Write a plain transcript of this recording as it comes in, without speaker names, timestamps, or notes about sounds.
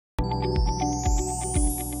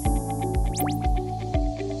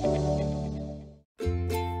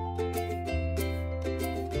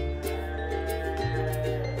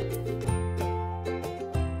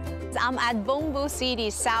I'm at Bengbu City,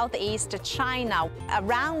 southeast China.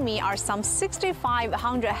 Around me are some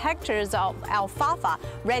 6,500 hectares of alfalfa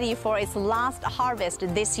ready for its last harvest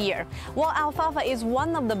this year. Well, alfalfa is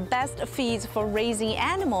one of the best feeds for raising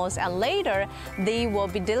animals, and later they will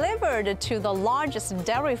be delivered to the largest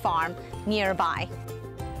dairy farm nearby.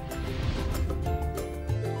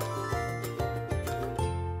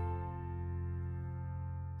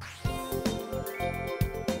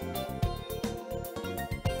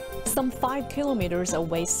 Some 5 kilometers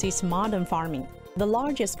away sits modern farming, the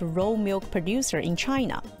largest raw milk producer in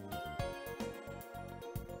China.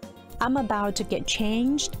 I'm about to get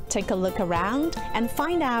changed, take a look around, and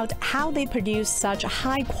find out how they produce such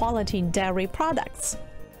high-quality dairy products.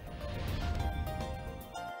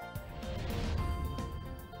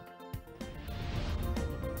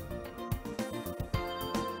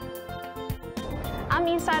 I'm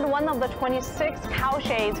inside one of the 26 cow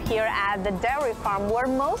sheds here at the dairy farm, where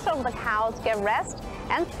most of the cows get rest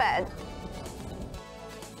and fed.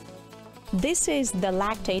 This is the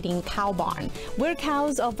lactating cow barn, where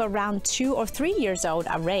cows of around 2 or 3 years old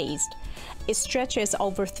are raised. It stretches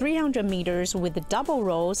over 300 meters with double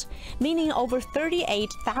rows, meaning over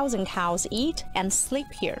 38,000 cows eat and sleep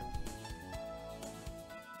here.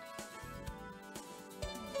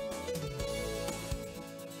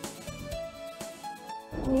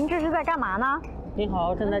 您这是在干嘛呢？你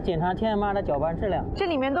好，正在检查天然妈的搅拌质量。这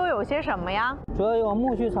里面都有些什么呀？主要有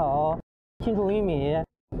苜蓿草、青储玉米、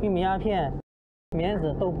玉米鸦片、棉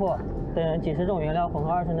籽、豆粕等几十种原料混合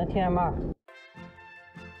而成的天然妈。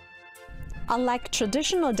Unlike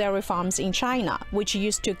traditional dairy farms in China, which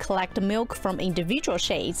used to collect milk from individual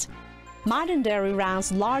sheds, modern dairy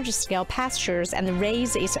runs large-scale pastures and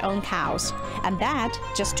raises its own cows, and that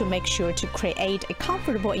just to make sure to create a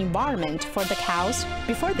comfortable environment for the cows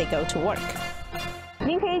before they go to work.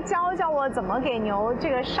 您可以教教我怎么给牛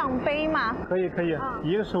这个上杯吗？可以，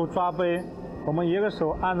一个手抓杯，我们一个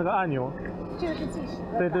手按这个按钮。这个是计时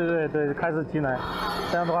的。对，开始挤奶，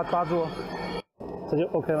这样的话抓住，这就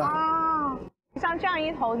OK 了。像这样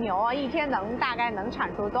一头牛啊，一天大概能产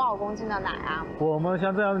出多少公斤的奶啊？我们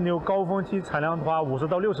像这样的牛，高峰期产量的话，50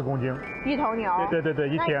到60公斤。一头牛？对，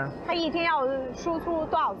一天。它一天要输出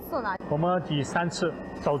多少次呢？我们挤3次，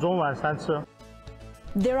早中晚3次。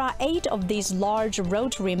There are 8 of these large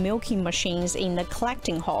rotary milking machines in the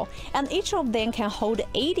collecting hall, and each of them can hold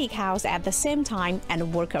 80 cows at the same time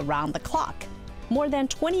and work around the clock. More than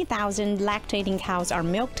 20,000 lactating cows are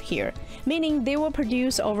milked here, meaning they will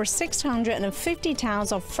produce over 650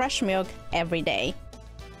 tons of fresh milk every day.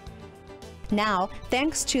 Now,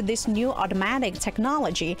 thanks to this new automatic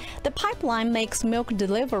technology, the pipeline makes milk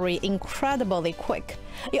delivery incredibly quick.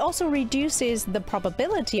 It also reduces the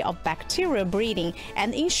probability of bacterial breeding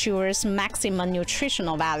and ensures maximum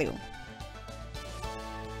nutritional value.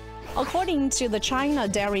 According to the China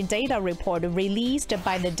Dairy Data Report released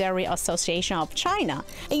by the Dairy Association of China,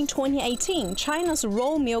 in 2018, China's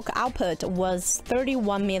raw milk output was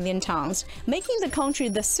 31 million tons, making the country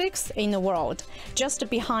the 6th in the world, just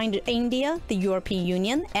behind India, the European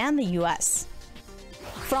Union, and the US.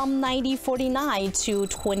 From 1949 to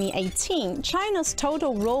 2018, China's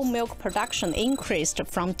total raw milk production increased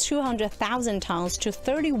from 200,000 tons to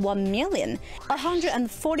 31 million, a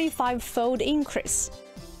 145-fold increase.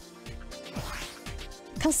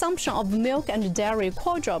 Consumption of milk and dairy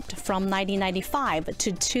quadrupled from 1995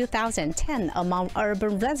 to 2010 among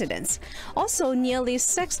urban residents, also nearly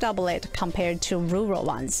six-doubled compared to rural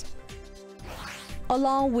ones.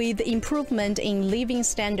 Along with improvement in living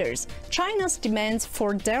standards, China's demand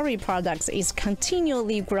for dairy products is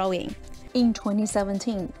continually growing. In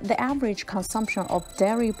 2017, the average consumption of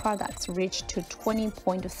dairy products reached to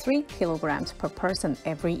 20.3 kilograms per person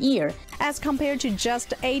every year, as compared to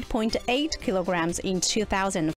just 8.8 kilograms in 2000.